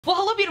Well,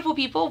 hello beautiful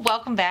people,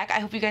 welcome back. I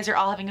hope you guys are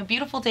all having a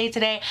beautiful day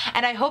today,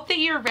 and I hope that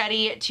you're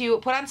ready to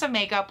put on some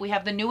makeup. We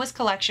have the newest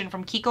collection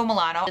from Kiko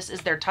Milano. This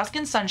is their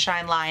Tuscan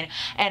Sunshine line,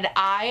 and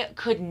I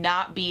could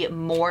not be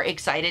more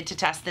excited to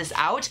test this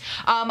out.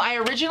 I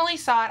originally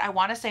saw it, I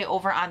want to say,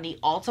 over on the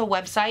ULTA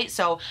website,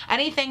 so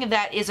anything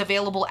that is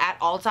available at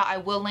ULTA I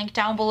will link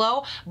down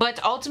below,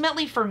 but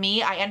ultimately for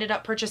me, I ended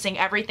up purchasing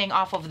everything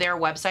off of their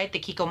website, the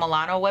Kiko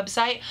Milano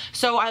website,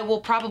 so I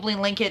will probably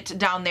link it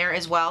down there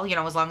as well, you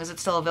know, as long as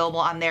it's still available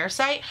on their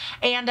site.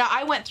 And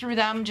I went through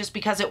them just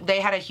because they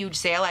had a huge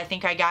sale. I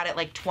think I got it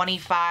like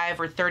 25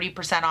 or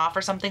 30% off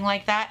or something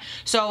like that.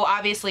 So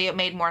obviously it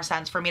made more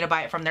sense for me to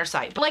buy it from their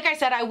site. But like I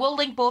said, I will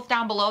link both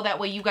down below. That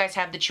way you guys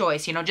have the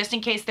choice, you know, just in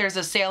case there's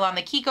a sale on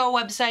the Kiko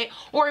website,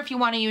 or if you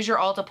want to use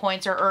your ULTA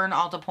points or earn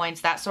ULTA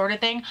points, that sort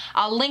of thing.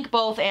 I'll link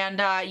both,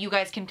 and you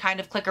guys can kind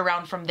of click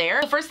around from there.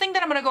 The first thing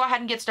that I'm going to go ahead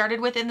and get started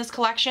with in this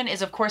collection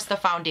is, of course, the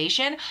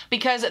foundation,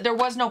 because there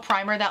was no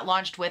primer that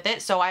launched with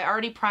it. So I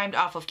already primed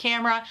off of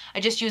camera. I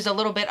just used a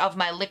little bit of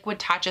my liquid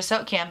Tatcha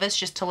Silk canvas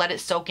just to let it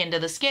soak into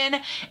the skin.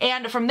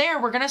 And from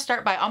there, we're going to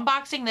start by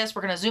unboxing this.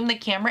 We're going to zoom the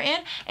camera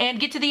in and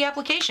get to the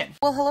application.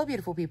 Well, hello,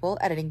 beautiful people.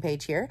 Editing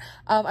page here.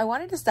 I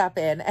wanted to stop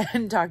in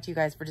and talk to you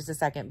guys for just a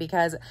second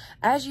because,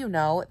 as you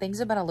know, things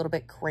have been a little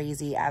bit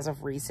crazy as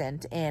of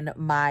recent in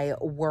my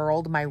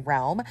world, my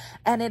realm,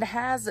 and it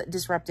has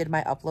disrupted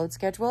my upload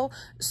schedule.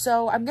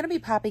 So I'm going to be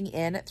popping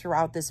in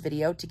throughout this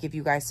video to give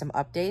you guys some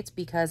updates,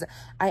 because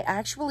I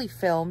actually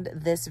filmed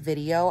this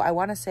video, I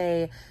want to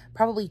say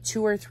probably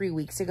 2 or 3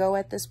 weeks ago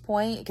at this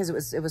point, because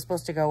it was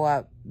supposed to go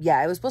up.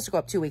 Yeah, it was supposed to go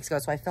up 2 weeks ago,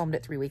 so I filmed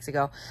it 3 weeks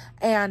ago.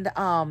 And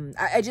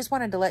I just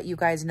wanted to let you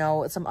guys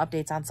know some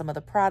updates on some of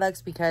the products,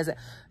 because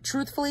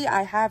truthfully,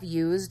 I have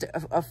used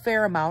a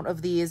fair amount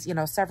of these, you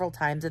know, several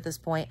times at this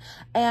point,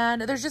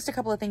 and there's just a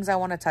couple of things I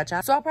want to touch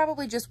on. So I'll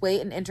probably just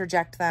wait and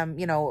interject them,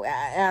 you know,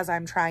 as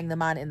I'm trying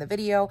them on in the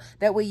video.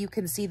 That way you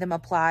can see them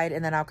applied,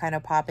 and then I'll kind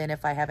of pop in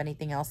if I have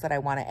anything else that I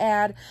want to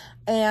add.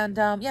 And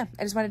yeah,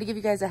 I just wanted to give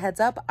you guys a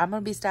heads up. I'm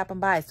going to be stopping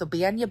by, so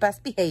be on your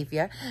best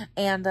behavior,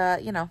 and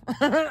you know,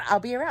 I'll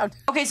be around.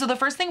 Okay, so the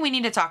first thing we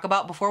need to talk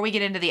about before we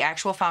get into the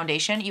actual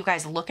foundation, you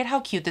guys, look at how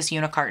cute this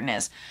unicarton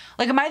is.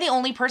 Like, am I the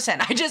only person?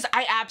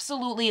 I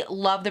absolutely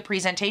love the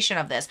presentation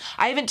of this.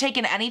 I haven't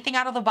taken anything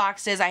out of the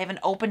boxes. I haven't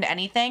opened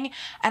anything,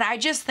 and I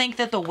just think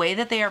that the way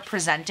that they are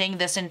presenting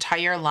this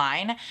entire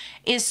line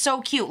is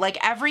so cute. Like,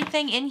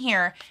 everything in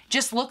here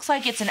just looks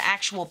like it's an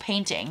actual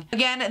painting.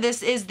 Again,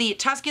 this is the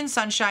Tuscan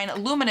Sunshine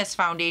Luminous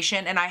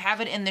Foundation, and I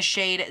have it in the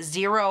shade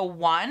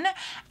 01,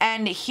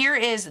 and here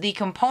is the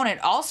component,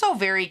 also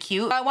very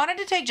cute. I wanted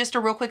to take just a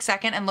real quick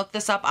second and look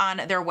this up on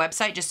their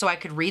website just so I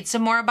could read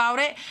some more about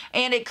it,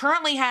 and it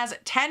currently has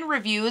 10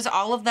 reviews.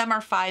 All of them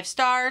are 5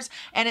 stars,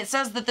 and it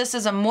says that this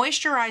is a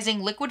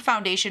moisturizing liquid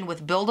foundation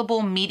with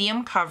buildable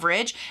medium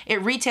coverage.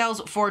 It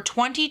retails for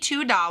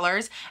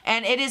 $22,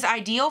 and it is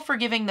ideal for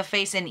giving the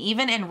face an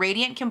even and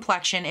radiant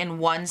complexion in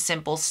one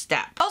simple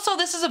step. Also,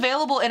 this is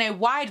available in a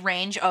wide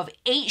range of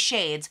 8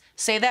 shades.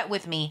 Say that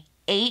with me.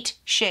 8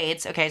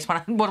 shades. Okay, I just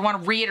want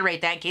to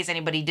reiterate that in case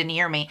anybody didn't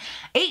hear me.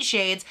 8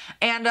 shades,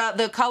 and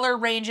the color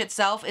range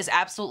itself is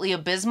absolutely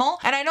abysmal.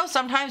 And I know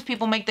sometimes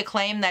people make the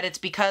claim that it's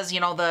because, you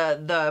know,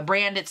 the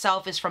brand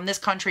itself is from this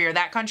country or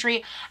that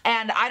country,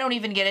 and I don't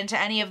even get into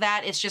any of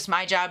that. It's just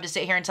my job to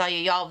sit here and tell you,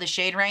 y'all, the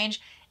shade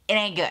range, it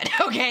ain't good.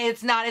 Okay,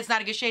 it's not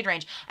a good shade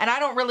range, and I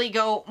don't really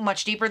go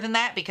much deeper than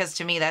that, because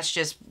to me that's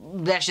just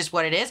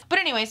what it is. But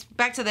anyways,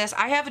 back to this.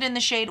 I have it in the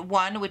shade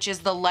 1, which is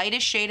the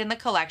lightest shade in the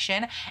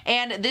collection,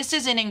 and this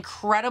is an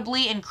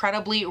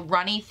incredibly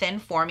runny, thin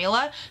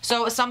formula,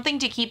 so something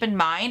to keep in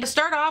mind. To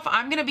start off,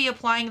 I'm going to be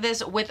applying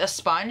this with a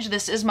sponge.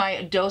 This is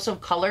my Dose of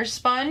Color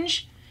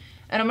sponge,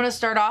 and I'm going to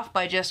start off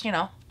by just, you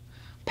know,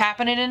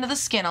 papping it into the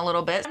skin a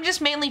little bit. I'm just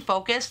mainly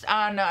focused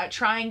on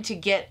trying to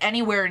get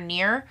anywhere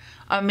near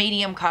a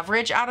medium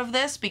coverage out of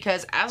this,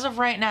 because as of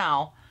right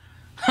now,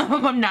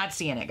 I'm not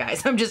seeing it,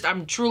 guys.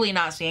 I'm truly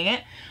not seeing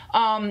it.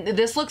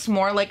 This looks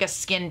more like a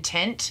skin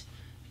tint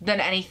than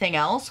anything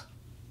else.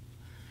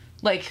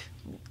 Like,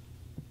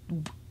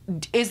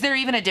 is there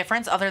even a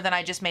difference other than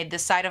I just made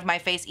this side of my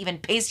face even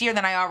pastier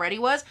than I already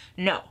was?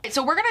 No.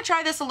 So we're gonna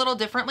try this a little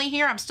differently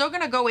here. I'm still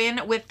gonna go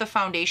in with the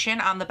foundation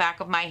on the back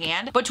of my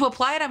hand, but to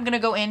apply it, I'm gonna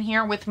go in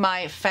here with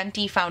my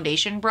Fenty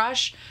foundation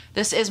brush.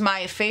 This is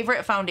my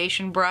favorite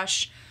foundation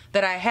brush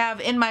that I have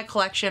in my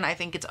collection. I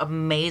think it's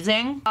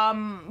amazing.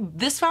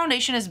 This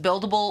foundation is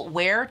buildable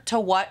where, to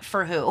what,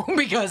 for who?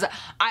 Because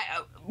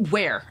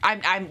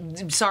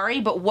I'm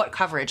sorry, but what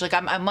coverage? Like,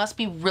 I must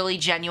be really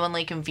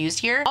genuinely confused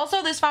here.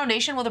 Also, this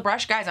foundation with a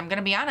brush, guys, I'm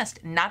gonna be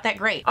honest, not that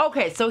great.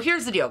 Okay, so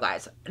here's the deal,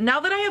 guys. Now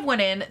that I have went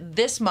in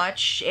this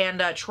much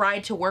and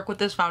tried to work with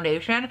this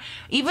foundation,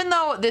 even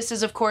though this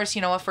is, of course,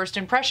 you know, a first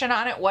impression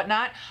on it,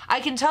 whatnot,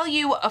 I can tell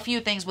you a few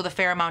things with a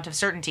fair amount of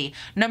certainty.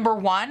 Number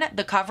 1,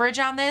 the coverage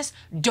on this,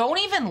 don't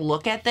even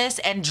look at this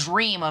and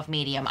dream of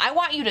medium. I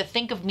want you to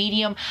think of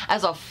medium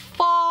as a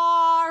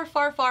far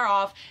far, far, far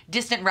off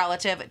distant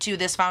relative to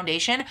this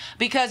foundation,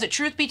 because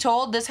truth be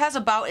told, this has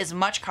about as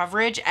much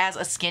coverage as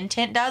a skin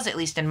tint does, at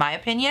least in my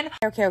opinion.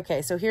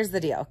 Okay, so here's the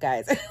deal,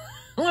 guys.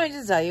 Let me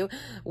just tell you,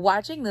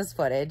 watching this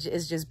footage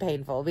is just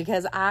painful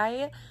because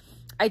I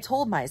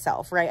told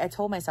myself, right? I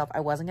told myself I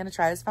wasn't going to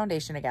try this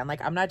foundation again.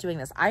 Like, I'm not doing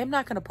this. I am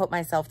not going to put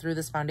myself through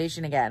this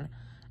foundation again.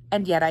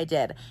 And yet I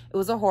did. It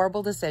was a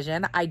horrible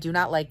decision. I do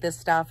not like this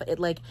stuff. It,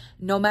 like,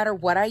 no matter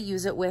what I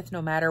use it with,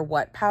 no matter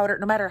what powder,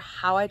 no matter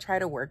how I try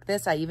to work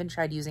this, I even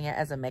tried using it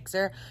as a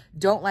mixer.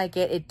 Don't like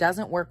it. It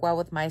doesn't work well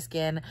with my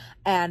skin.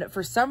 And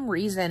for some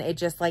reason, it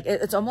just like,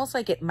 it's almost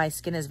like my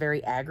skin is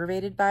very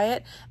aggravated by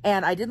it.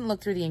 And I didn't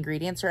look through the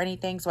ingredients or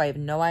anything, so I have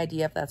no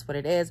idea if that's what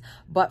it is.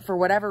 But for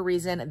whatever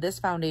reason, this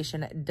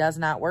foundation does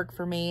not work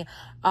for me.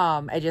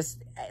 I just,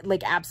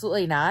 like,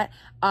 absolutely not.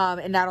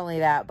 And not only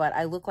that, but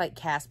I look like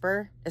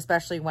Casper,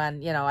 especially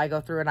when, you know, I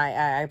go through and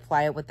I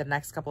apply it with the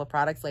next couple of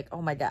products. Like,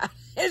 oh my God,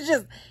 it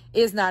just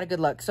is not a good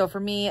look. So for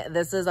me,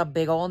 this is a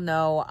big old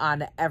no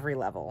on every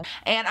level.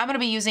 And I'm going to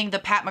be using the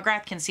Pat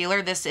McGrath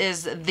concealer. This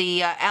is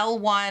the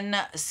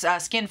L1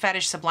 Skin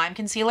Fetish Sublime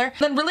Concealer.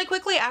 Then really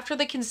quickly after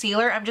the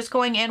concealer, I'm just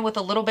going in with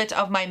a little bit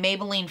of my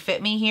Maybelline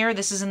Fit Me here.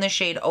 This is in the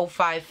shade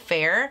 05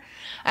 Fair.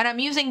 And I'm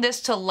using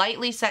this to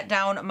lightly set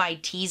down my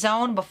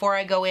T-zone before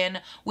I go in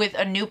with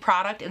a new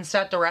product and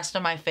set the rest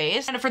of my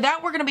face. And for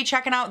that, we're going to be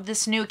checking out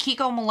this new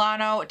Kiko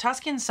Milano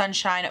Tuscan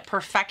Sunshine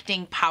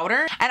Perfecting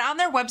Powder. And on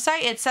their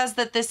website, it says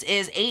that this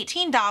is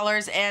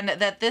 $18 and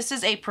that this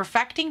is a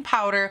perfecting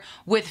powder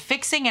with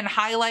fixing and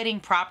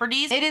highlighting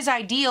properties. It is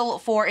ideal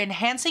for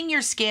enhancing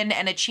your skin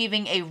and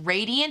achieving a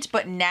radiant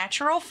but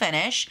natural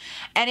finish.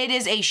 And it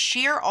is a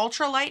sheer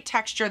ultralight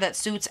texture that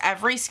suits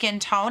every skin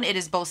tone. It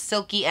is both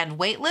silky and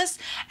weightless.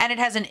 And it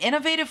has an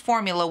innovative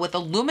formula with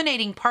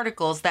illuminating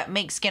particles that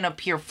make skin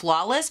appear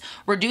flawless,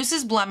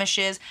 reduces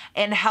blemishes,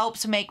 and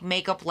helps make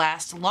makeup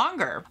last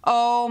longer.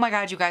 Oh my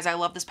God, you guys, I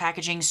love this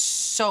packaging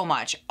so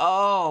much.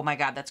 Oh my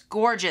God, that's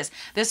gorgeous.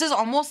 This is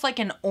almost like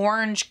an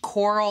orange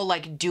coral,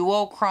 like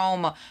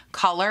duochrome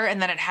color,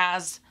 and then it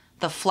has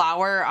the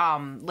flower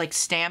like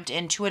stamped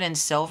into it in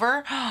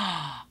silver.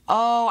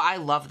 Oh, I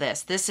love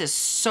this. This is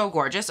so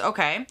gorgeous.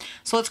 Okay,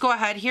 so let's go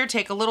ahead here,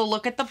 take a little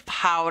look at the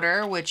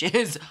powder, which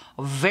is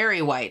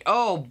very white.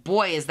 Oh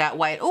boy, is that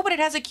white. Oh, but it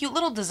has a cute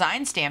little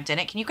design stamped in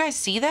it. Can you guys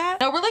see that?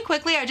 Now, really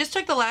quickly, I just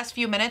took the last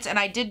few minutes and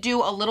I did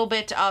do a little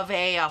bit of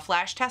a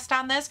flash test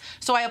on this.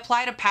 So I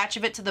applied a patch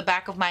of it to the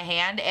back of my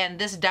hand, and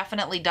this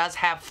definitely does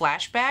have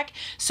flashback.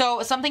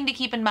 So something to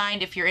keep in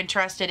mind if you're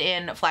interested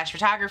in flash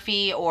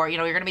photography, or, you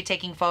know, you're gonna be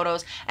taking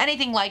photos,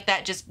 anything like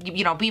that, just,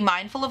 you know, be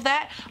mindful of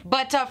that.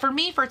 But for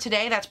me, for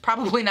today, that's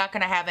probably not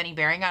going to have any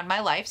bearing on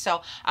my life.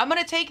 So I'm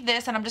going to take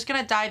this and I'm just going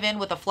to dive in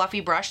with a fluffy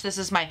brush. This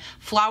is my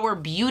Flower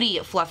Beauty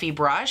fluffy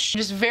brush.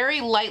 Just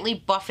very lightly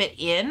buff it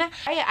in.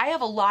 I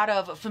have a lot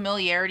of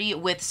familiarity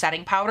with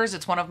setting powders.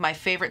 It's one of my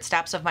favorite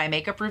steps of my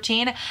makeup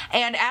routine.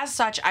 And as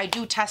such, I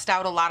do test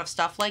out a lot of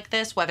stuff like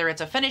this, whether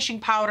it's a finishing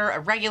powder, a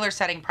regular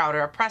setting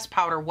powder, a pressed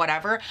powder,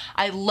 whatever.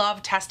 I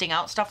love testing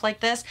out stuff like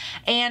this.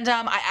 And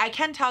I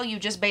can tell you,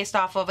 just based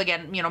off of,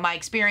 again, you know, my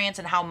experience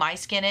and how my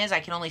skin is,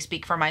 I can only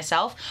speak for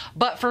myself.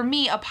 But for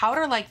me, a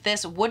powder like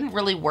this wouldn't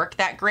really work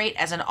that great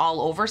as an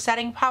all-over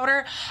setting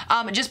powder,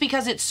 just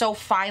because it's so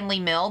finely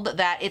milled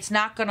that it's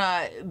not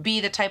gonna be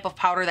the type of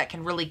powder that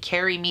can really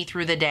carry me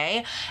through the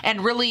day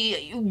and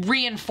really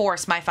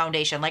reinforce my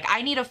foundation. Like,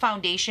 I need a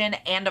foundation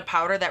and a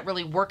powder that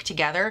really work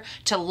together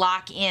to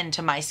lock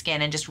into my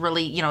skin and just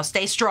really, you know,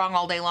 stay strong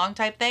all day long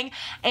type thing.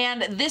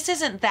 And this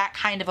isn't that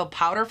kind of a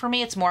powder for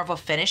me. It's more of a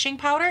finishing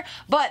powder.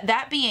 But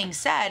that being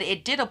said,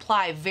 it did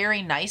apply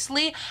very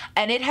nicely,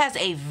 and it has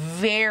a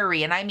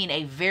very, and I mean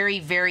a very,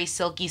 very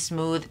silky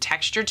smooth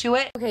texture to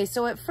it. Okay,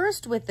 so at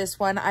first with this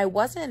one, I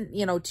wasn't,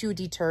 you know, too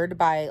deterred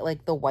by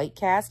like the white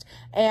cast,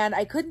 and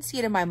I couldn't see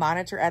it in my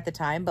monitor at the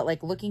time, but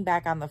like looking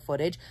back on the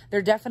footage,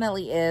 there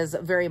definitely is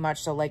very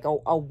much so like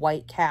a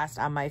white cast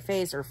on my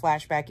face, or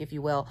flashback, if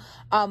you will,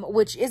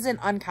 which isn't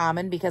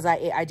uncommon because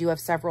I do have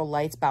several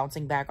lights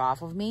bouncing back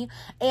off of me.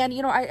 And,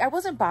 you know, I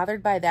wasn't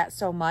bothered by that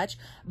so much,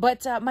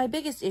 but my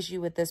biggest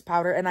issue with this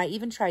powder, and I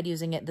even tried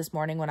using it this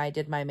morning when I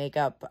did my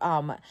makeup,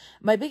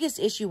 my biggest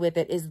issue with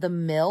it is the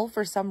mill.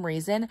 For some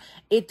reason,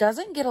 it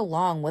doesn't get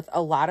along with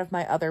a lot of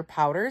my other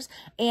powders,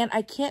 and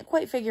I can't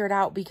quite figure it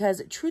out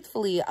because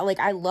truthfully, like,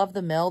 I love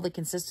the mill. The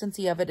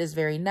consistency of it is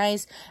very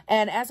nice.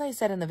 And as I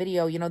said in the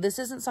video, you know, this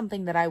isn't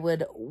something that I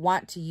would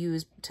want to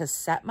use to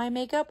set my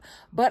makeup,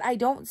 but I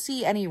don't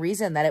see any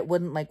reason that it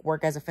wouldn't like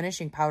work as a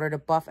finishing powder to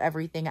buff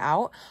everything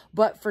out.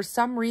 But for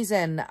some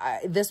reason,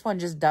 this one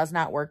just does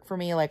not work for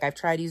me. Like, I've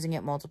tried using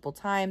it multiple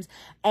times,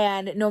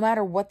 and no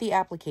matter what the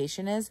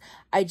application is,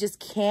 I just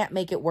can't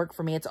make it work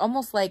for me. It's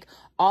almost like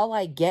all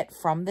I get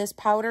from this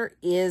powder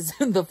is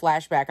the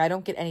flashback. I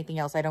don't get anything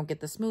else. I don't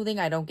get the smoothing.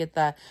 I don't get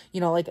the, you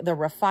know, like the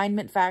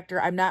refinement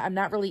factor. I'm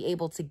not really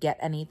able to get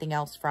anything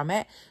else from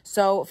it.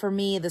 So for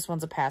me, this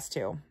one's a pass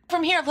too.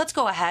 From here, let's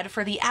go ahead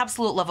for the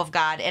absolute love of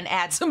God and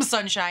add some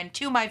sunshine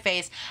to my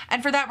face.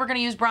 And for that, we're gonna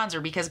use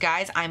bronzer because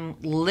guys, I'm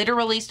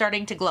literally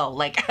starting to glow.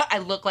 Like I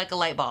look like a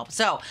light bulb.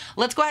 So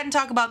let's go ahead and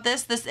talk about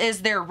this. This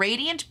is their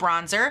Radiant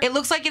Bronzer. It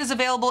looks like it is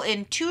available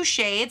in 2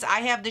 shades.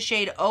 I have the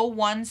shade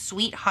 01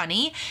 Sweet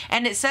Honey,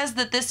 and it says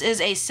that this is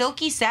a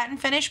silky satin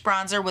finish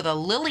bronzer with a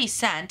lily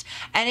scent,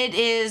 and it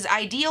is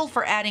ideal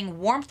for adding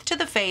warmth to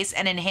the face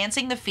and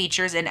enhancing the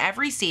features in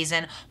every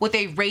season with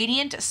a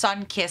radiant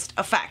sun-kissed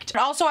effect.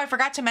 And also, I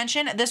forgot to mention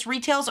this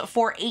retails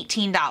for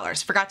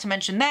 $18. Forgot to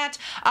mention that,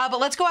 but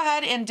let's go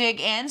ahead and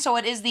dig in. So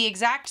it is the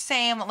exact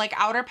same like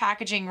outer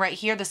packaging right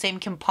here, the same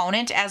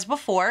component as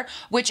before,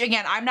 which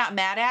again, I'm not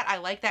mad at. I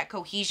like that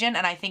cohesion,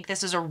 and I think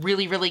this is a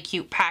really, really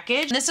cute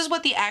package. This is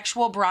what the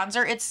actual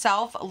bronzer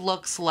itself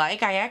looks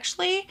like.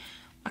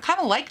 I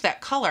kind of like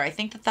that color. I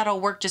think that that'll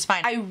work just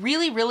fine. I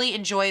really, really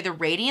enjoy the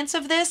radiance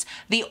of this.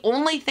 The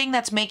only thing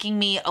that's making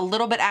me a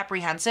little bit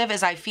apprehensive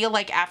is I feel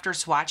like after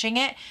swatching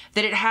it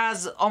that it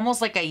has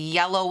almost like a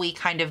yellowy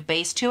kind of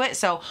base to it.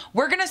 So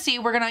we're gonna see.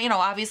 We're gonna, you know,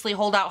 obviously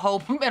hold out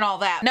hope and all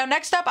that. Now,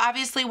 next up,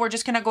 obviously, we're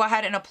just gonna go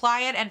ahead and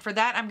apply it. And for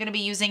that, I'm gonna be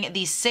using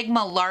the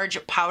Sigma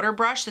Large Powder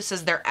Brush. This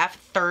is their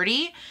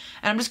F30.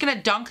 And I'm just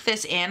gonna dunk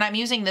this in. I'm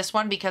using this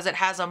one because it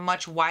has a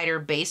much wider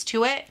base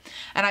to it,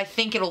 and I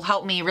think it'll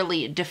help me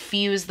really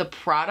diffuse the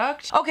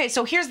product. Okay,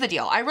 so here's the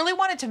deal. I really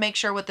wanted to make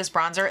sure with this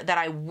bronzer that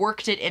I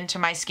worked it into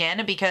my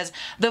skin because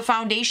the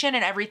foundation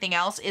and everything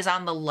else is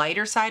on the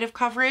lighter side of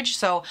coverage.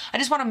 So I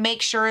just wanna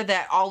make sure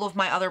that all of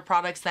my other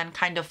products then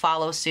kind of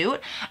follow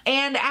suit.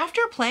 And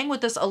after playing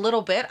with this a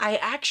little bit, I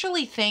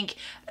actually think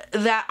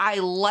that I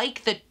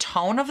like the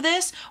tone of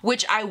this,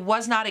 which I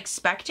was not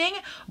expecting,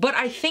 but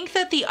I think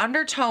that the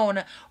undertone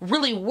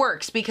really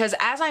works because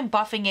as I'm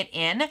buffing it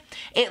in,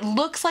 it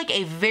looks like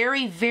a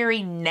very,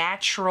 very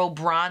natural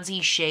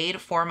bronzy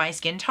shade for my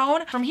skin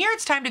tone. From here,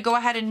 it's time to go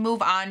ahead and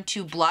move on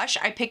to blush.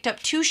 I picked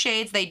up 2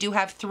 shades. They do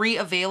have 3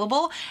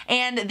 available,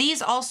 and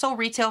these also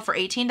retail for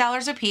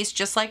 $18 a piece,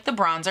 just like the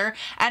bronzer.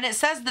 And it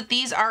says that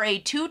these are a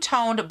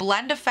 2-toned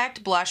blend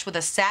effect blush with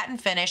a satin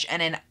finish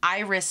and an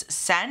iris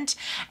scent,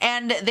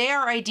 and they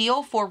are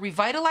ideal for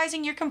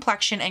revitalizing your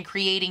complexion and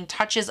creating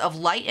touches of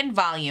light and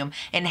volume,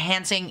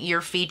 enhancing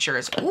your features.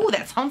 Ooh,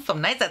 that sounds so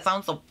nice. That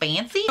sounds so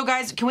fancy. So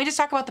guys, can we just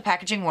talk about the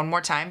packaging one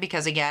more time?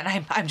 Because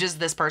again, I'm just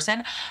this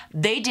person.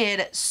 They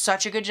did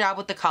such a good job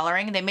with the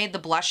coloring. They made the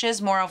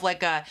blushes more of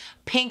like a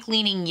pink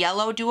leaning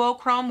yellow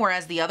duochrome,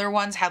 whereas the other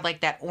ones had like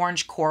that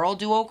orange coral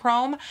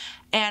duochrome.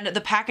 And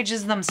the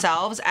packages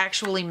themselves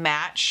actually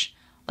match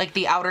like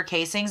the outer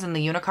casings and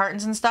the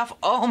unicartons and stuff.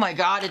 Oh my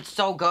God, it's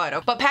so good.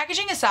 But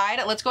packaging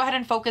aside, let's go ahead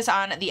and focus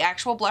on the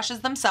actual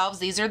blushes themselves.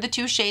 These are the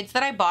 2 shades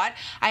that I bought.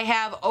 I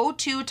have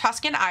 02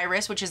 Tuscan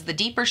Iris, which is the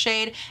deeper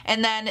shade,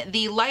 and then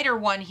the lighter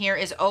one here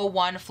is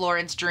 01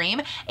 Florence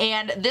Dream.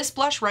 And this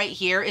blush right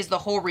here is the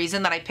whole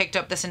reason that I picked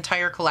up this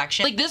entire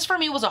collection. Like this for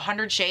me was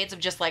 100 shades of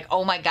just like,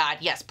 oh my God,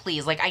 yes,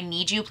 please. Like I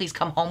need you, please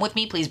come home with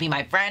me. Please be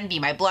my friend, be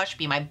my blush,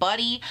 be my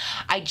buddy.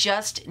 I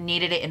just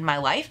needed it in my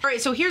life. All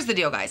right, so here's the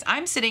deal, guys.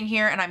 I'm sitting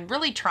here and I'm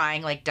really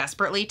trying like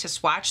desperately to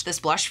swatch this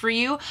blush for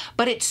you,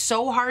 but it's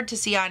so hard to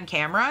see on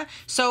camera.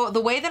 So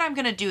the way that I'm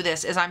gonna do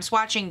this is I'm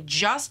swatching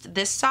just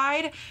this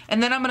side,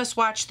 and then I'm gonna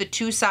swatch the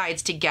 2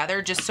 sides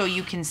together just so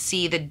you can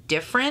see the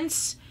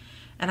difference.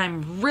 And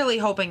I'm really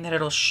hoping that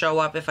it'll show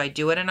up if I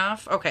do it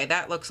enough. Okay,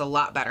 that looks a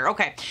lot better.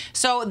 Okay,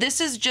 so this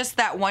is just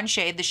that one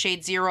shade, the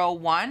shade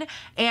 01.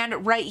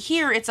 And right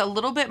here, it's a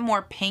little bit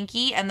more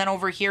pinky. And then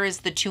over here is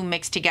the 2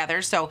 mixed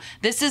together. So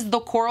this is the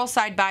coral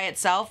side by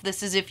itself.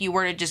 This is if you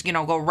were to just, you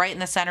know, go right in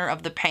the center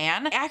of the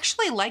pan. I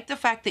actually like the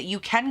fact that you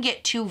can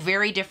get 2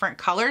 very different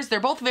colors. They're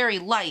both very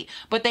light,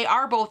 but they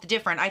are both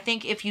different. I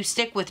think if you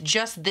stick with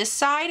just this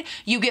side,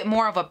 you get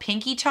more of a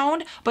pinky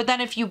toned. But then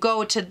if you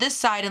go to this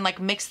side and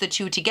like mix the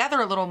 2 together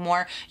a little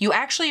more, you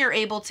actually are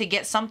able to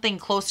get something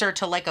closer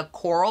to like a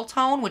coral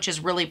tone, which is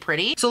really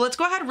pretty. So let's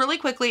go ahead really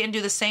quickly and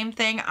do the same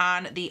thing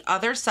on the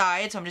other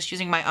side. So I'm just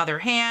using my other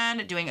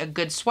hand, doing a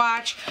good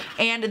swatch.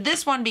 And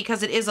this one,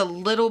 because it is a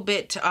little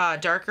bit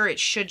darker, it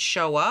should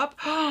show up.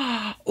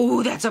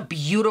 Ooh, that's a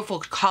beautiful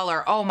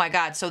color. Oh my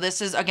God. So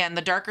this is, again,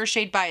 the darker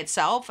shade by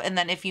itself. And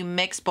then if you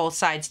mix both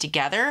sides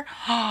together,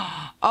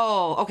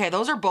 oh, okay.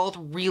 Those are both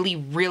really,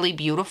 really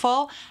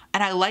beautiful.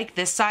 And I like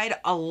this side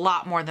a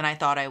lot more than I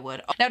thought I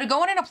would. Now to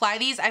go in and apply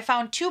these, I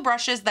found 2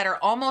 brushes that are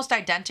almost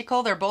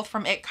identical. They're both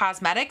from IT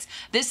Cosmetics.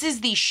 This is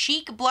the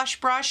Chic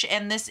Blush Brush,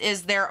 and this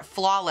is their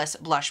Flawless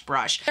Blush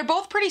Brush. They're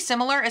both pretty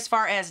similar as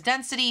far as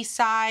density,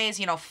 size,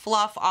 you know,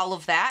 fluff, all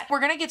of that. We're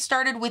gonna get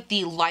started with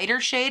the lighter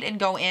shade and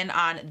go in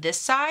on this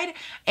side.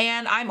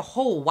 And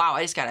oh wow,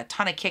 I just got a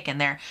ton of kick in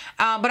there.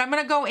 But I'm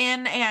gonna go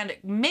in and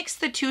mix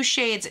the 2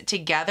 shades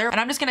together. And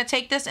I'm just gonna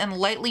take this and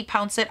lightly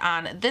pounce it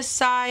on this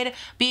side,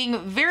 being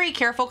very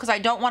careful because I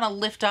don't want to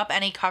lift up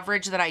any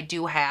coverage that I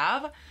do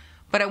have.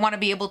 but I want to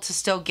be able to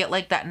still get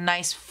like that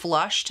nice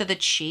flush to the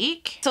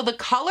cheek. So the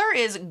color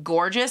is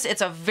gorgeous.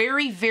 It's a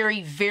very,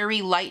 very,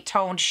 very light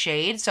toned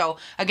shade. So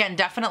again,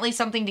 definitely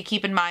something to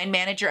keep in mind,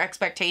 manage your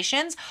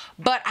expectations,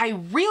 but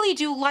I really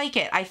do like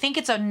it. I think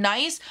it's a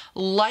nice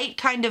light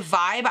kind of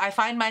vibe. I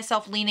find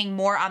myself leaning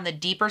more on the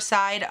deeper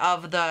side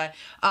of the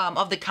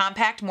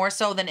compact, more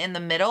so than in the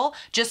middle,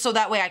 just so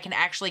that way I can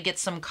actually get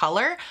some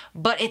color,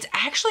 but it's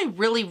actually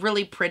really,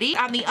 really pretty.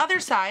 On the other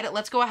side,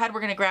 let's go ahead.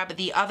 We're going to grab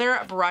the other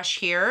brush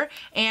here,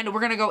 and we're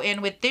going to go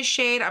in with this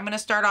shade. I'm going to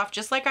start off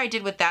just like I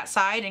did with that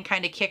side and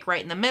kind of kick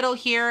right in the middle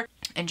here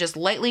and just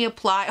lightly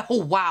apply.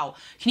 Oh, wow.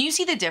 Can you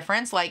see the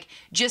difference? Like,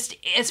 just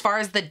as far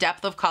as the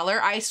depth of color,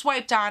 I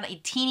swiped on a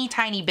teeny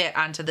tiny bit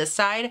onto this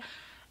side,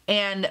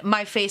 and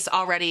my face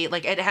already,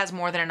 like, it has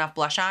more than enough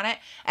blush on it.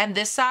 And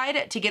this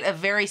side, to get a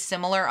very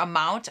similar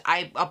amount,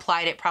 I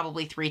applied it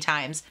probably 3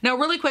 times. Now,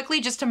 really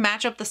quickly, just to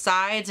match up the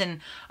sides and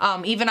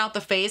even out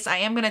the face, I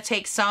am gonna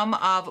take some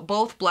of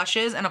both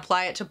blushes and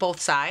apply it to both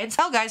sides.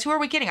 Hell, guys, who are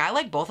we kidding? I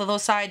like both of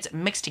those sides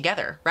mixed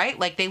together, right?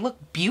 Like, they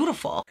look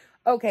beautiful.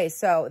 Okay,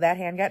 so that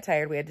hand got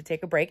tired. We had to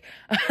take a break,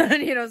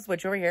 you know,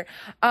 switch over here.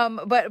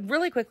 But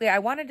really quickly, I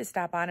wanted to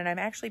stop on, and I'm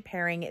actually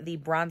pairing the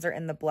bronzer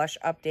and the blush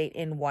update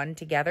in one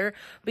together,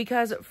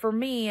 because for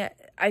me,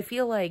 I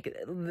feel like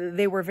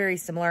they were very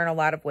similar in a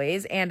lot of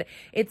ways. And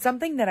it's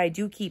something that I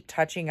do keep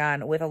touching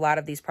on with a lot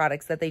of these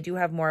products, that they do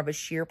have more of a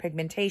sheer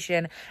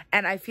pigmentation.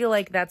 And I feel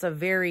like that's a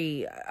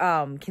very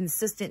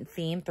consistent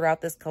theme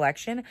throughout this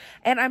collection.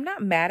 And I'm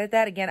not mad at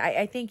that. Again,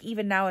 I think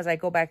even now as I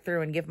go back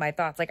through and give my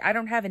thoughts, like, I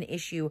don't have an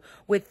issue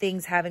with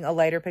things having a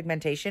lighter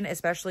pigmentation,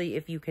 especially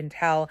if you can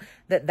tell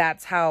that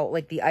that's how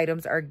like the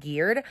items are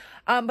geared.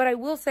 But I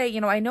will say,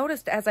 you know, I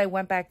noticed as I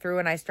went back through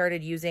and I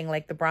started using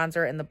like the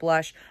bronzer and the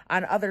blush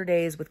on other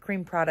days with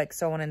cream products,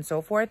 so on and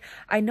so forth,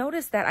 I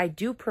noticed that I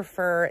do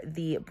prefer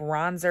the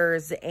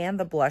bronzers and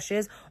the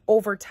blushes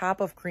over top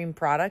of cream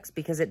products,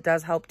 because it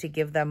does help to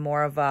give them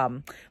more of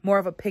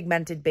a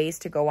pigmented base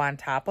to go on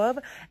top of.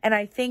 And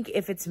I think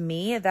if it's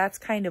me, that's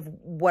kind of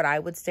what I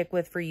would stick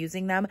with for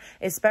using them,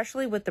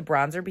 especially with the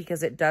bronzer,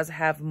 because it does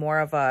have more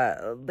of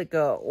a like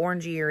a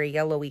orangey or a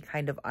yellowy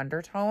kind of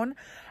undertone.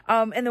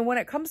 And then when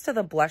it comes to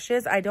the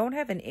blushes, I don't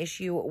have an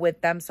issue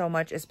with them so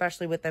much,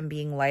 especially with them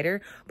being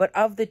lighter. But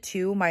of the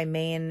two, my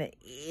main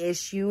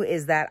issue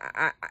is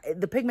that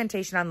the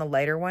pigmentation on the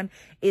lighter one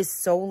is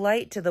so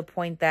light to the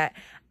point that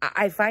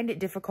I find it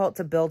difficult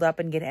to build up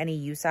and get any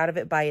use out of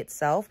it by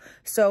itself.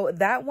 So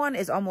that one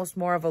is almost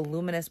more of a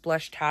luminous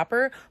blush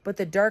topper, but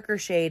the darker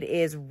shade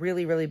is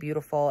really, really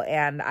beautiful.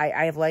 And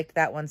I have liked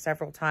that one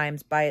several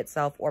times by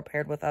itself or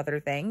paired with other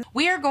things.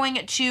 We are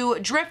going to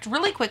drift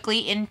really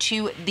quickly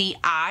into the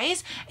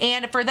eyes.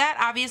 And for that,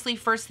 obviously,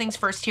 first things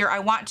first here, I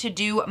want to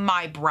do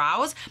my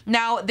brows.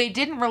 Now, they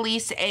didn't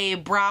release a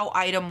brow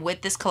item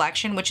with this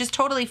collection, which is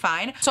totally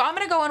fine. So I'm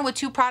going to go in with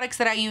 2 products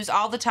that I use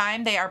all the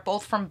time. They are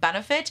both from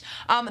Benefit.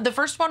 The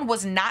first one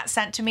was not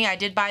sent to me. I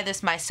did buy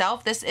this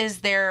myself. This is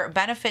their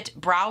Benefit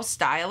Brow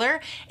Styler,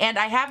 and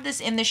I have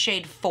this in the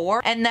shade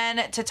 4. And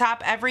then to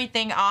top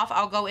everything off,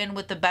 I'll go in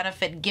with the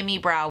Benefit Gimme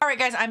Brow. All right,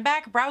 guys, I'm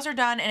back. Brows are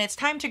done, and it's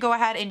time to go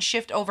ahead and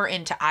shift over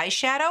into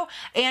eyeshadow.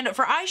 And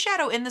for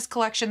eyeshadow in this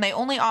collection, they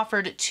only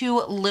offered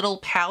 2 little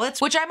palettes,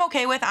 which I'm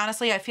okay with.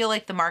 Honestly, I feel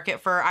like the market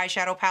for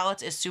eyeshadow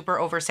palettes is super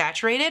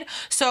oversaturated.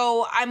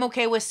 So I'm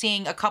okay with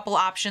seeing a couple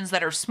options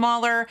that are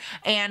smaller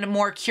and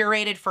more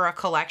curated for a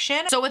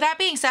collection. So with that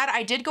being said,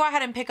 I did go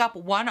ahead and pick up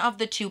one of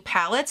the 2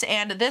 palettes,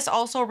 and this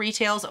also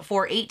retails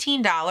for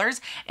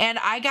 $18, and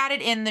I got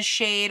it in the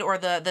shade, or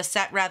the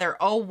set rather,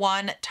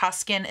 01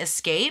 Tuscan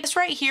Escape. This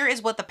right here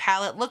is what the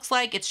palette looks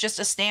like. It's just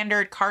a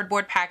standard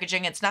cardboard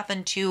packaging. It's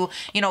nothing too,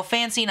 you know,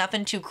 fancy,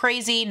 nothing too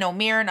crazy, no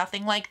mirror,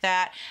 nothing like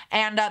that.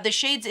 And the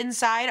shades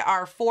inside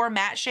are 4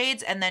 matte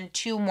shades and then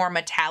 2 more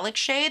metallic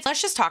shades.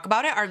 Let's just talk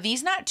about it. Are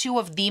these not 2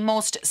 of the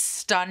most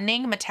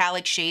stunning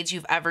metallic shades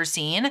you've ever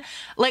seen?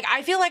 Like,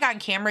 I feel like on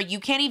camera, you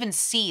can't even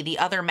see the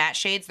other matte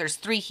shades. There's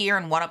 3 here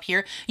and 1 up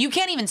here. You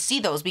can't even see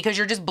those because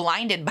you're just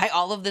blinded by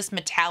all of this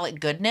metallic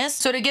goodness.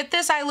 So to get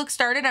this eye look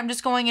started, I'm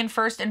just going in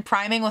first and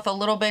priming with a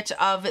little bit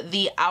of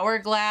the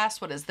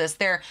Hourglass, what is this?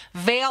 Their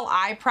Veil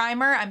Eye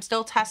Primer. I'm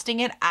still testing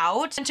it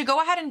out. And to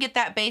go ahead and get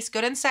that base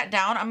good and set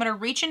down, I'm gonna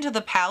reach into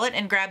the palette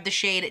and grab the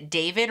shade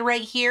David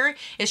right here.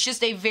 It's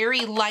just a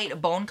very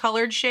light bone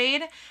colored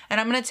shade.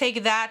 And I'm gonna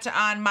take that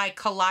on my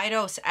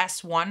Kaleidos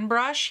S1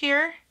 brush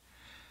here.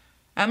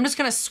 I'm just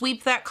gonna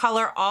sweep that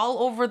color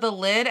all over the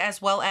lid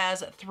as well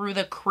as through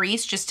the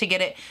crease just to get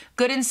it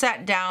good and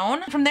set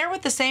down. From there,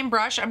 with the same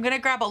brush, I'm gonna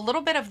grab a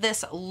little bit of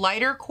this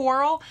lighter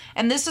coral,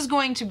 and this is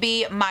going to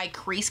be my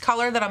crease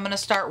color that I'm gonna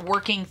start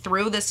working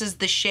through. This is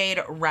the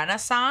shade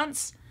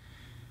Renaissance.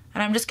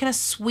 And I'm just gonna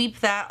sweep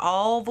that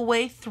all the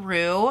way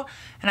through.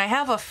 And I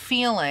have a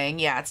feeling,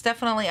 yeah, it's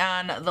definitely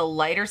on the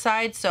lighter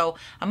side, so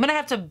I'm gonna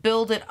have to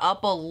build it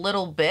up a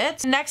little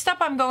bit. Next up,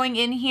 I'm going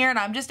in here and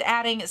I'm just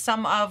adding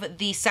some of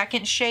the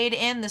second shade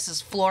in. This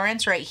is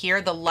Florence right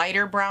here, the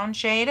lighter brown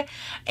shade.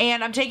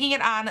 And I'm taking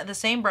it on the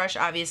same brush,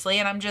 obviously,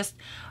 and I'm just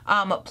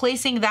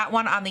placing that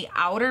one on the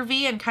outer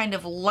V and kind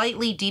of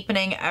lightly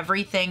deepening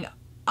everything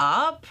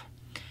up.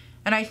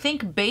 And I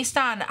think based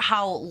on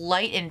how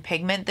light in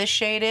pigment this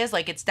shade is,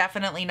 like it's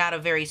definitely not a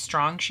very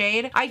strong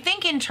shade. I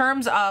think in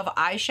terms of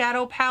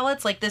eyeshadow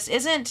palettes, like this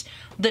isn't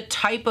the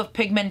type of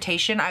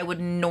pigmentation I would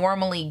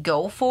normally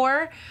go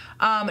for.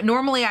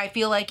 Normally I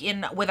feel like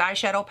with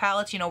eyeshadow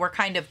palettes, you know, we're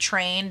kind of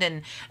trained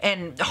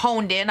and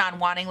honed in on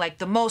wanting like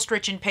the most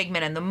rich in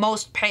pigment and the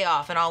most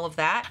payoff and all of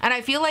that. And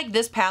I feel like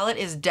this palette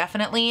is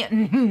definitely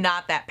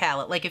not that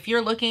palette. Like if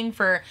you're looking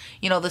for,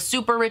 you know, the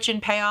super rich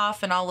in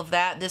payoff and all of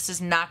that, this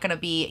is not gonna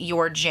be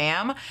your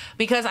jam,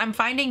 because I'm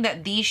finding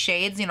that these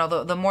shades, you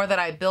know, the more that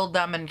I build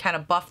them and kind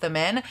of buff them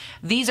in,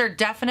 these are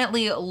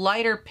definitely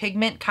lighter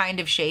pigment kind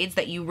of shades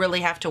that you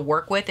really have to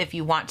work with if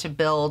you want to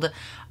build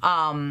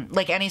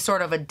like any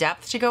sort of a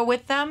depth to go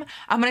with them.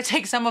 I'm gonna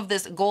take some of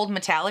this gold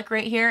metallic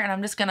right here and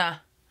I'm just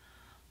gonna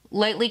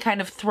lightly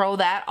kind of throw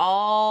that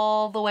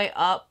all the way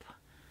up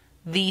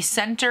the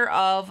center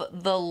of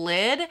the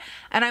lid,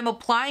 and I'm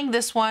applying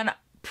this one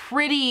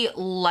pretty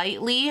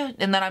lightly,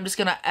 and then I'm just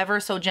gonna ever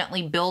so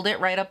gently build it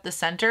right up the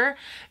center,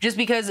 just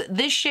because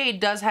this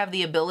shade does have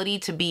the ability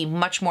to be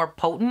much more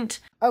potent.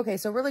 Okay,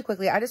 so really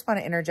quickly, I just want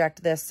to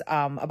interject this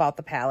about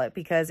the palette,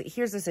 because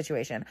here's the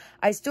situation.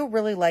 I still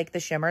really like the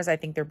shimmers. I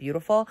think they're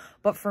beautiful,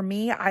 but for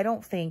me, I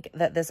don't think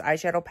that this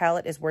eyeshadow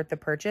palette is worth the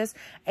purchase,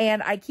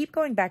 and I keep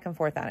going back and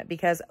forth on it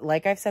because,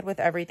 like I've said with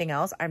everything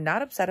else, I'm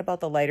not upset about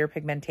the lighter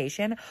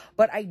pigmentation,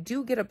 but I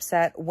do get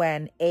upset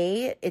when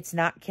it's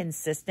not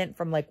consistent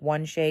from like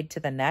one shade to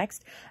the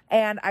next,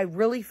 and I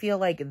really feel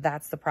like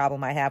that's the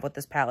problem I have with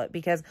this palette,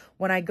 because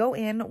when I go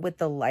in with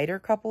the lighter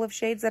couple of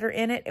shades that are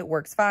in it, it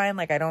works fine.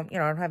 Like I don't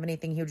have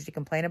anything huge to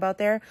complain about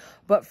there.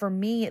 But for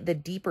me, the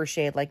deeper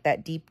shade, like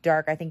that deep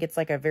dark, I think it's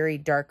like a very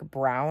dark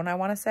brown, I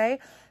want to say.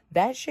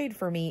 That shade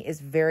for me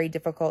is very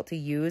difficult to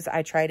use.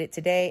 I tried it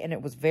today and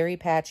it was very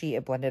patchy.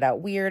 It blended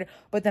out weird,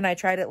 but then I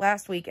tried it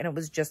last week and it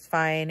was just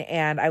fine.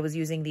 And I was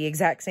using the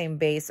exact same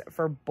base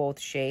for both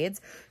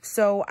shades.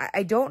 So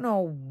I don't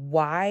know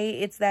why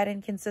it's that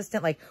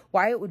inconsistent, like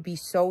why it would be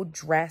so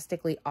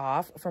drastically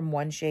off from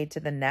one shade to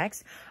the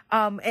next.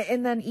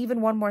 And then even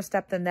one more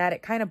step than that,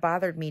 it kind of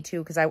bothered me too,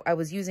 because I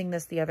was using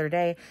this the other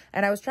day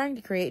and I was trying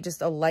to create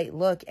just a light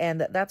look.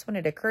 And that's when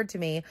it occurred to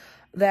me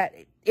that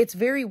it's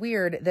very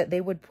weird that they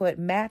would put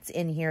mattes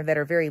in here that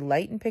are very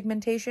light in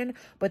pigmentation,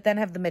 but then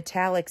have the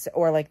metallics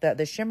or like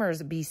the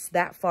shimmers be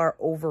that far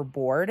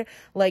overboard,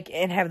 like,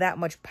 and have that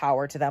much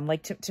power to them.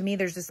 Like to me,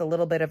 there's just a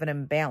little bit of an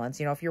imbalance.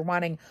 You know, if you're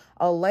wanting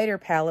a lighter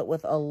palette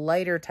with a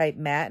lighter type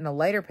matte and a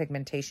lighter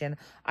pigmentation,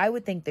 I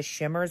would think the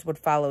shimmers would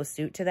follow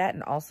suit to that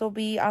and also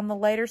be on the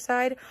lighter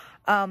side.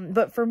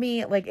 But for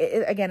me, like,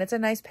 again, it's a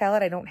nice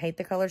palette. I don't hate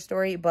the color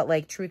story, but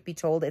like, truth be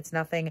told, it's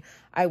nothing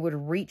I would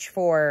reach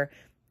for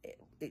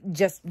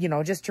just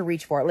to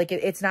reach for it. Like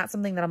it's not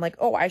something that I'm like,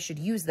 oh, I should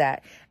use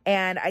that.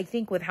 And I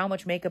think with how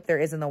much makeup there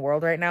is in the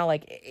world right now,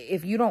 like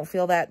if you don't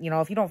feel that,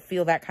 if you don't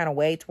feel that kind of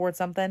way towards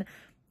something,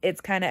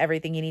 it's kind of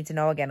everything you need to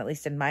know, again, at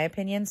least in my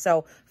opinion.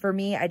 So for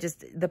me,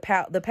 the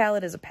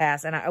palette is a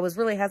pass, and I was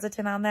really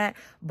hesitant on that.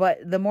 But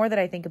the more that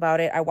I think about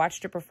it, I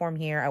watched it perform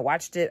here. I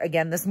watched it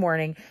again this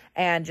morning,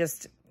 and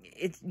just,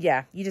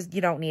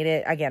 you don't need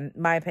it. Again,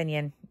 my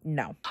opinion,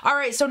 no. All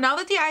right, so now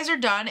that the eyes are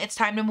done, it's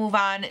time to move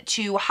on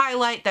to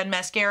highlight, then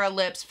mascara,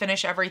 lips,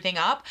 finish everything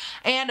up.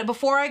 And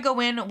before I go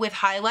in with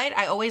highlight,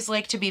 I always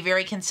like to be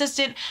very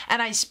consistent, and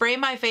I spray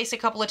my face a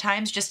couple of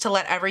times just to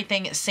let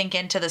everything sink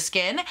into the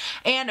skin.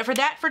 And for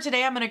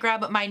today, I'm gonna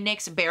grab my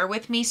NYX Bear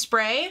With Me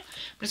spray.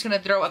 I'm just gonna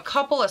throw a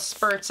couple of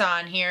spurts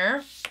on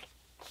here.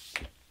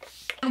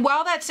 And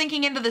while that's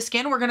sinking into the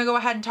skin, we're gonna go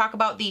ahead and talk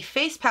about the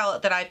face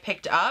palette that I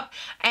picked up.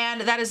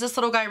 And that is this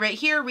little guy right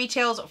here,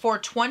 retails for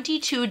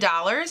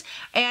 $22.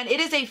 And it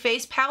is a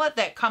face palette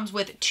that comes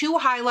with 2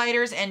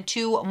 highlighters and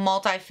 2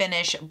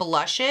 multi-finish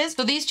blushes.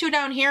 So these 2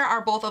 down here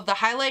are both of the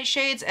highlight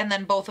shades, and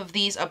then both of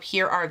these up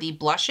here are the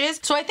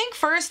blushes. So I think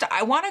first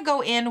I wanna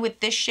go in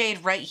with this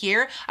shade right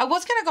here. I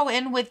was gonna go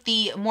in with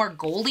the more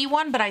goldy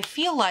one, but I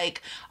feel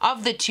like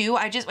of the 2,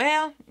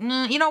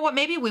 you know what,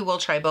 maybe we will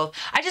try both.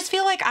 I just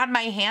feel like on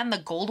my hand,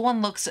 the gold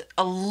one looks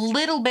a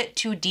little bit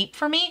too deep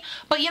for me,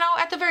 but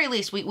at the very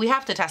least, we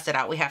have to test it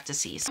out. We have to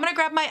see. So I'm gonna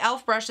grab my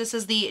e.l.f. brush. This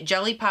is the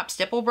Jelly Pop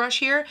Stipple brush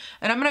here,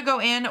 and I'm gonna go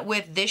in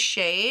with this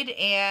shade,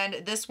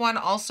 and this one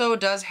also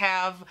does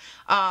have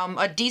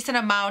a decent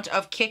amount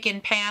of kick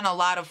and pan, a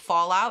lot of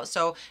fallout.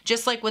 So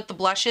just like with the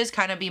blushes,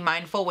 kind of be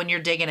mindful when you're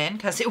digging in,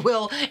 because it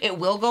will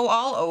go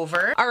all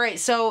over. All right,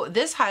 so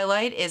this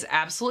highlight is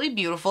absolutely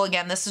beautiful.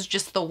 Again, this is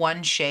just the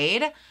one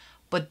shade,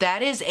 but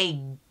that is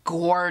a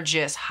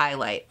gorgeous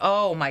highlight.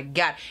 Oh my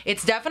God.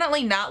 It's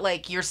definitely not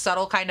like your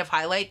subtle kind of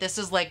highlight. This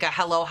is like a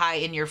hello, hi,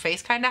 in your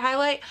face kind of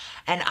highlight.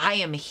 And I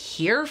am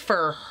here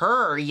for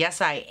her.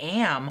 Yes, I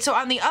am. So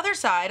on the other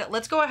side,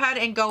 let's go ahead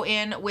and go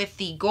in with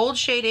the gold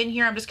shade in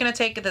here. I'm just gonna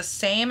take the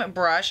same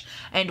brush,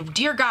 and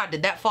dear God,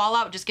 did that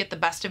fallout just get the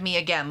best of me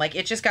again? Like,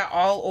 it just got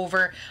all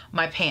over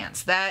my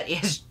pants. That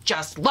is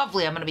just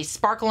lovely. I'm gonna be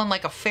sparkling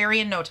like a fairy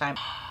in no time.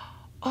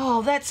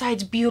 Oh, that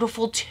side's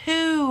beautiful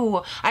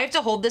too. I have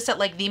to hold this at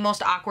like the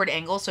most awkward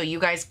angle so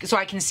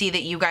I can see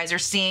that you guys are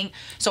seeing,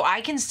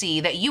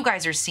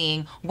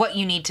 what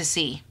you need to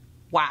see.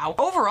 Wow.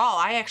 Overall,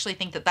 I actually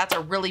think that that's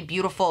a really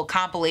beautiful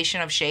compilation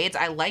of shades.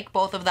 I like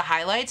both of the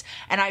highlights,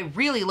 and I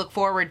really look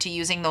forward to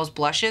using those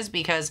blushes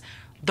because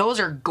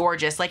those are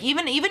gorgeous. Like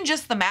even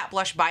just the matte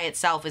blush by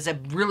itself is a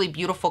really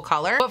beautiful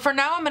color. But for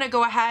now, I'm gonna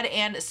go ahead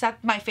and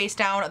set my face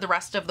down the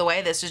rest of the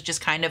way. This is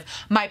just kind of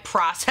my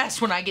process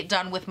when I get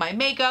done with my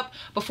makeup.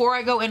 Before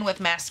I go in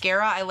with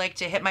mascara, I like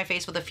to hit my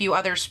face with a few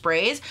other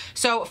sprays.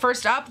 So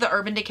first up, the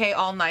Urban Decay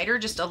All Nighter,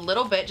 just a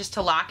little bit just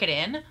to lock it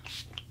in.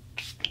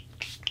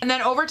 And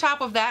then over top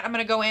of that, I'm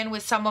gonna go in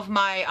with some of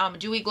my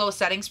Dewy Glow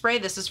Setting Spray.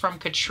 This is from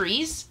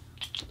Catrice.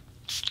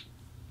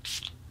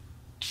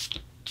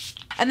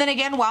 And then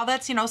again, while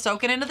that's, you know,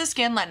 soaking into the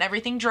skin, letting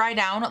everything dry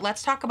down,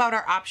 let's talk about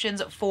our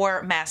options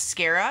for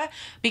mascara,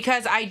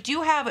 because I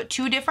do have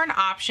two different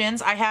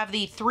options. I have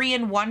the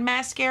 3-in-1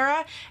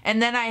 mascara,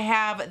 and then I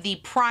have the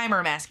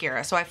primer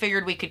mascara. So I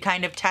figured we could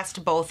kind of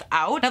test both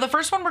out. Now, the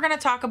first one we're going to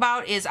talk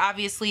about is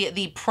obviously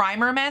the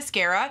primer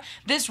mascara.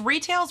 This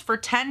retails for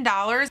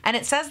 $10, and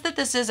it says that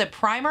this is a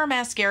primer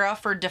mascara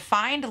for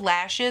defined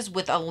lashes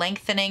with a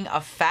lengthening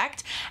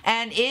effect,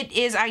 and it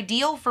is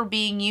ideal for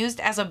being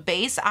used as a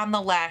base on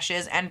the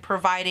lashes and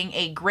providing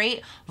a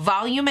great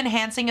volume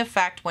enhancing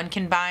effect when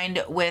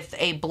combined with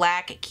a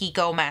black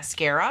Kiko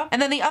mascara.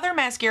 And then the other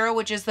mascara,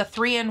 which is the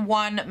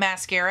 3-in-1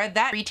 mascara,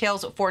 that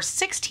retails for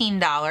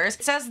 $16.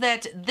 It says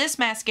that this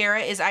mascara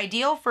is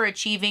ideal for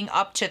achieving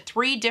up to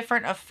 3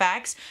 different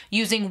effects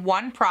using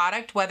one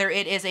product, whether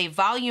it is a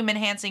volume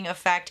enhancing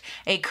effect,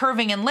 a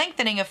curving and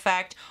lengthening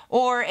effect,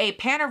 or a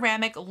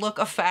panoramic look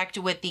effect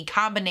with the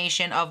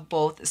combination of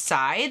both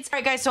sides. All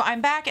right, guys, so I'm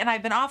back, and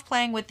I've been off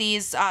playing with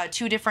these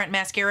two different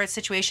mascara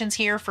situations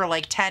here for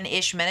like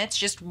 10-ish minutes,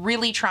 just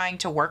really trying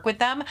to work with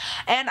them.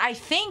 And I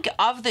think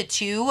of the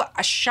two,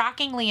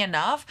 shockingly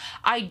enough,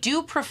 I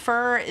do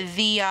prefer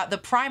the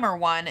primer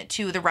one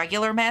to the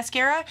regular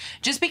mascara,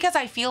 just because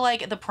I feel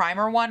like the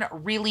primer one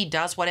really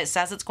does what it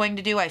says it's going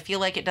to do. I feel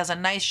like it does a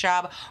nice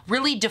job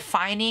really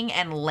defining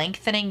and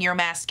lengthening your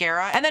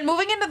mascara. And then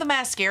moving into the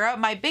mascara,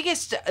 my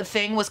biggest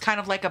thing was kind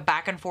of like a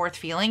back and forth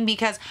feeling,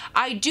 because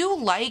I do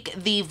like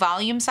the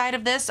volume side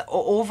of this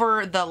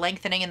over the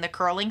lengthening and the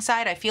curling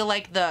side. I feel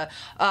like the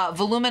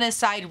voluminous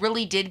side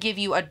really did give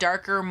you a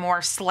darker,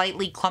 more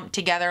slightly clumped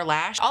together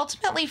lash.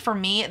 Ultimately for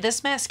me,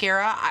 this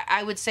mascara,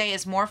 I would say,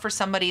 is more for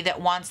somebody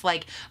that wants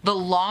like the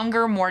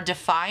longer, more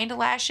defined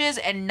lashes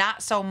and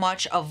not so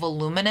much a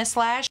voluminous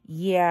lash.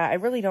 Yeah, I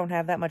really don't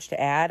have that much to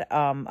add,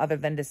 other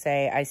than to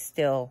say I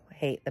still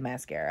hate the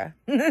mascara.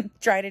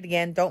 Tried it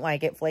again, don't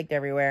like it, flaked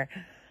everywhere.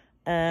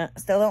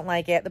 Still don't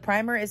like it. The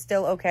primer is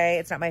still okay.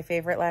 It's not my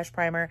favorite lash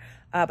primer,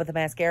 but the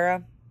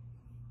mascara,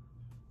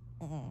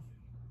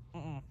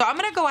 So I'm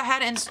gonna go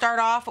ahead and start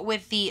off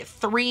with the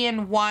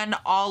 3-in-1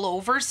 all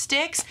over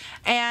sticks,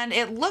 and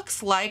it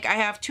looks like I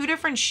have two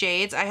different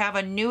shades. I have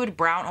a nude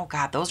brown. Oh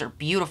God, those are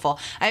beautiful.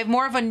 I have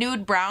more of a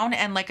nude brown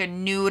and like a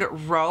nude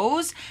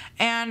rose,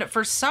 and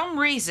for some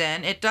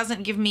reason it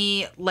doesn't give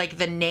me like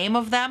the name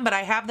of them, but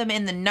I have them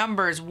in the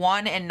numbers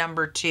 1 and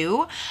number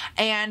 2,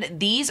 and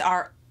these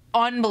are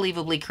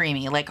unbelievably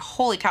creamy. Like,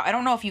 holy cow. I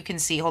don't know if you can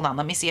see. Hold on,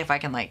 let me see if I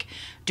can like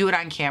do it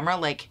on camera.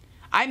 Like,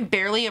 I'm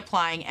barely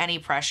applying any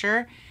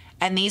pressure,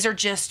 and these are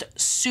just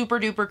super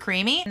duper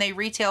creamy. And they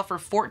retail for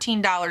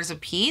 $14 a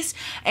piece.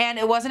 And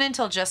it wasn't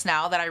until just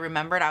now that I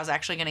remembered I was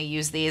actually gonna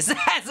use these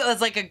as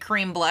like a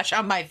cream blush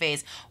on my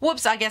face.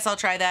 Whoops, I guess I'll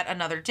try that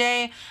another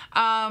day.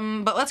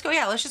 But let's go,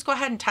 yeah, let's just go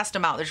ahead and test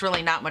them out. There's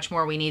really not much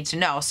more we need to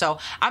know. So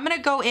I'm gonna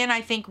go in,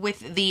 I think,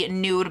 with the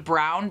nude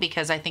brown,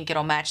 because I think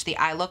it'll match the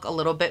eye look a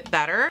little bit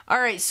better. All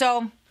right,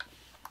 so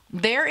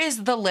there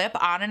is the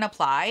lip on and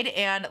applied.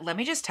 And let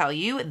me just tell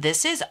you,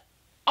 this is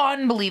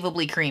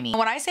unbelievably creamy.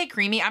 When I say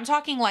creamy, I'm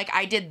talking like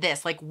I did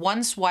this, like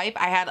one swipe,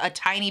 I had a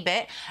tiny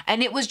bit,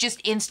 and it was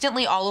just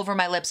instantly all over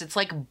my lips. It's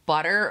like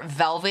butter,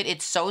 velvet.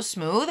 It's so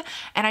smooth.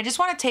 And I just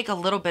want to take a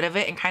little bit of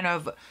it and kind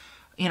of,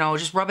 you know,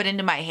 just rub it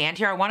into my hand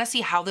here. I want to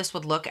see how this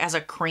would look as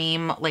a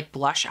cream like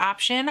blush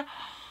option.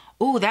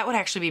 Ooh, that would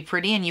actually be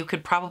pretty, and you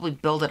could probably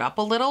build it up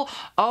a little.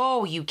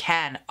 Oh, you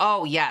can.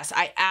 Oh, yes,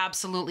 I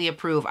absolutely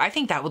approve. I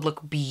think that would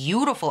look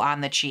beautiful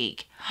on the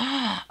cheek.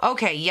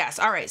 Okay, yes.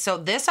 All right, so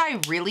this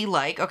I really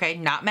like. Okay,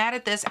 not mad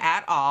at this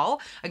at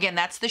all. Again,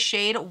 that's the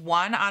shade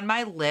 1 on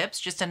my lips,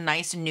 just a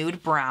nice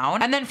nude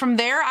brown. And then from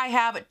there, I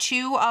have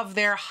 2 of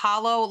their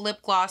hollow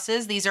lip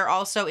glosses. These are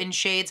also in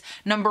shades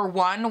number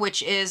 1,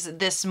 which is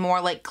this more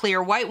like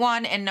clear white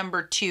one, and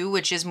number 2,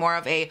 which is more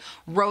of a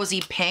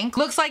rosy pink.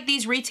 Looks like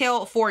these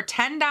retail for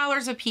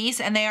 $10 a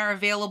piece, and they are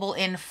available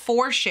in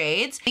 4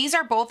 shades. These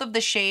are both of the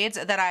shades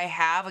that I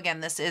have. Again,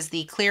 this is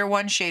the clear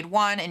one, shade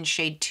 1, and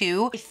shade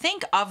 2. I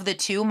think of the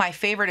two, my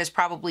favorite is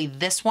probably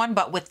this one,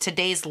 but with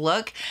today's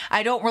look,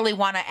 I don't really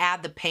want to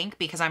add the pink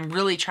because I'm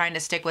really trying to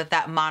stick with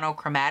that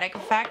monochromatic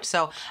effect.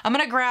 So I'm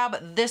gonna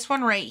grab this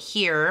one right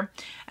here,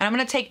 and I'm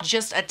gonna take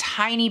just a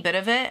tiny bit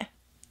of it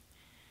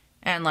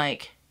and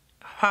like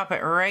pop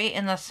it right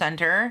in the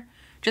center,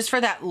 just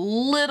for that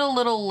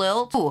little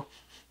lilt. Ooh,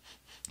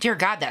 dear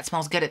God, that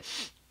smells good. It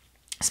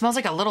smells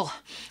like a little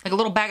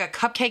bag of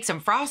cupcakes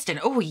and frosting.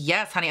 Oh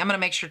yes, honey. I'm gonna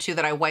make sure too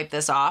that I wipe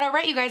this off. All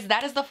right, you guys,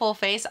 that is the full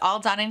face, all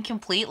done and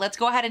complete. Let's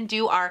go ahead and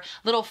do our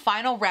little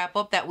final wrap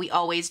up that we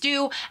always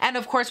do. And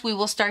of course, we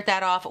will start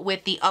that off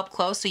with the up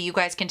close so you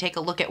guys can take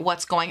a look at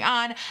what's going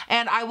on.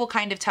 And I will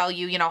kind of tell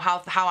you, you know,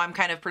 how I'm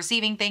kind of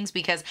perceiving things,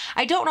 because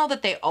I don't know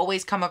that they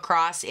always come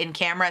across in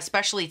camera,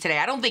 especially today.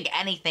 I don't think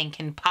anything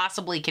can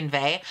possibly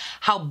convey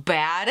how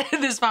bad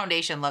this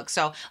foundation looks.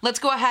 So let's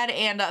go ahead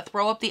and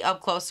throw up the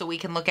up close so we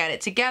can look at it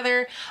together.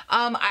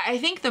 I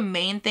think the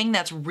main thing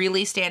that's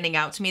really standing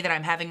out to me that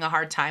I'm having a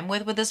hard time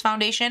with this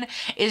foundation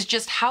is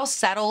just how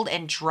settled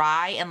and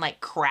dry and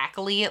like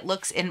crackly it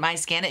looks in my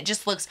skin. It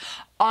just looks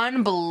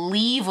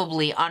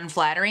unbelievably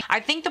unflattering.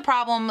 I think the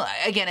problem,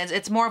 again, is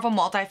it's more of a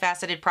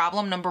multifaceted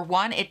problem. Number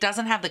one, it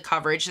doesn't have the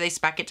coverage they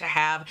spec it to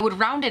have. I would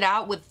round it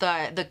out with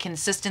the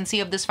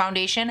consistency of this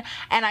foundation.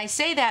 And I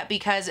say that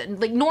because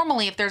like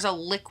normally if there's a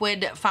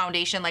liquid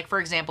foundation, like for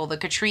example, the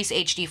Catrice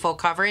HD Full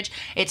Coverage,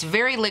 it's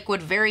very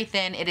liquid, very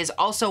thin. It is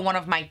also one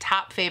of my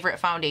top favorite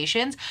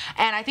foundations.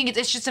 And I think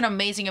it's just an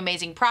amazing,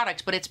 amazing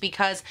product, but it's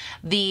because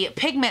the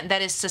pigment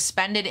that is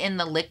suspended in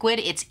the liquid,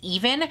 it's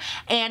even.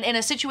 And in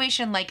a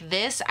situation like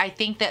this, I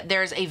think that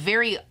there's a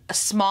very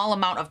small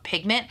amount of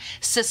pigment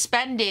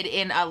suspended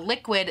in a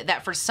liquid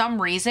that for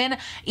some reason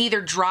either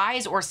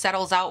dries or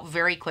settles out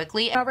very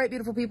quickly. All right,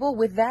 beautiful people,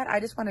 with that, I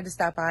just wanted to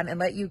stop on and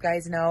let you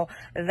guys know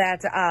that,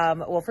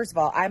 well, first of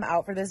all, I'm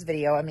out for this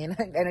video. I mean,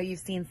 I know you've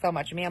seen so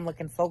much of me. I'm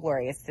looking so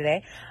glorious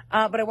today.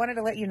 But I wanted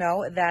to let you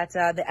know that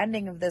the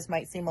ending of this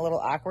might seem a little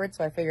awkward,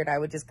 so I figured I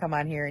would just come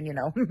on here and, you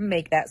know,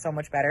 make that so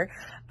much better.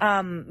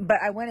 But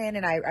I went in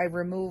and I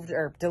removed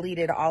or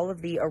deleted all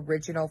of the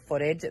original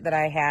footage that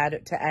I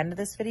had to end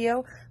this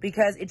video,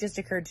 because it just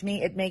occurred to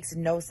me it makes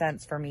no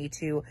sense for me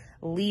to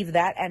leave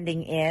that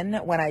ending in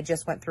when I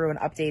just went through and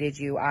updated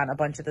you on a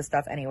bunch of the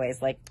stuff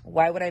anyways. Like,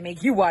 why would I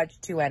make you watch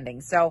 2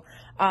 endings? So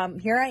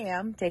here I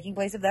am taking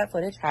place of that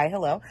footage, hi,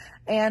 hello,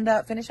 and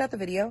finish out the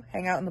video,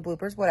 hang out in the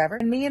bloopers, whatever.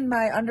 And me and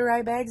my under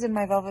eye bags and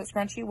my velvet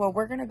scrunchie, well,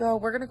 we're gonna go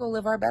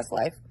live our best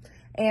life.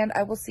 And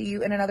I will see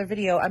you in another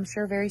video, I'm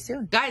sure, very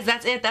soon. Guys,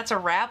 that's it. That's a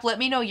wrap. Let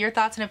me know your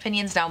thoughts and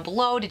opinions down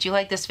below. Did you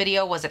like this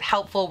video? Was it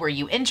helpful? Were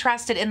you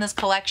interested in this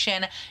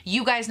collection?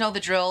 You guys know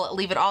the drill.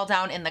 Leave it all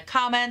down in the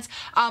comments.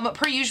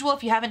 Per usual,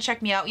 if you haven't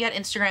checked me out yet,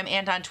 Instagram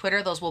and on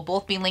Twitter, those will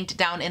both be linked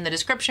down in the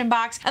description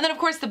box. And then, of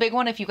course, the big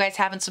one, if you guys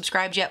haven't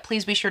subscribed yet,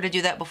 please be sure to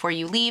do that before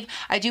you leave.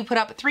 I do put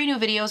up 3 new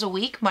videos a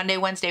week, Monday,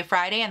 Wednesday,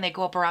 Friday, and they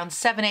go up around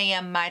 7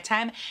 a.m. my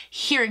time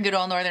here in good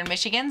old Northern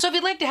Michigan. So if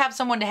you'd like to have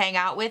someone to hang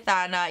out with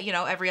on, you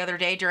know, every other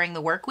day during the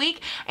work week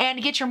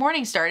and get your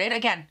morning started,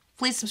 again,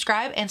 please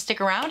subscribe and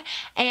stick around.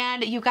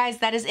 And you guys,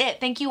 that is it.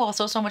 Thank you all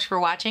so much for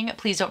watching.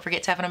 Please don't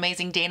forget to have an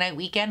amazing day, night,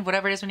 weekend,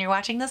 whatever it is when you're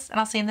watching this, and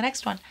I'll see you in the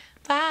next one.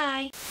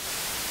 Bye.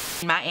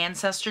 My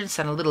ancestors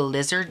sent a little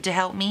lizard to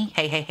help me.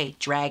 Hey,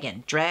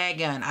 dragon.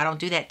 I don't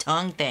do that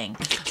tongue thing.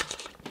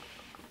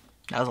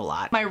 That was a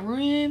lot. My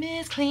room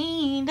is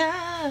cleaned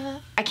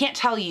up. I can't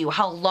tell you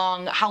how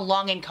long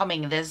in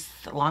coming this,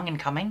 long in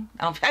coming?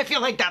 I feel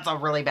like that's a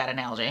really bad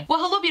analogy. Well,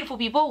 hello, beautiful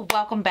people.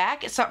 Welcome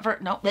back. It's not for,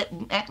 no.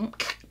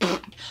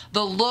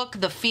 The look,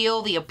 the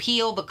feel, the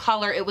appeal, the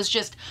color, it was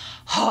just,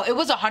 oh, it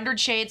was 100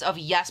 shades of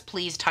yes,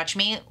 please touch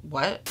me.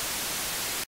 What?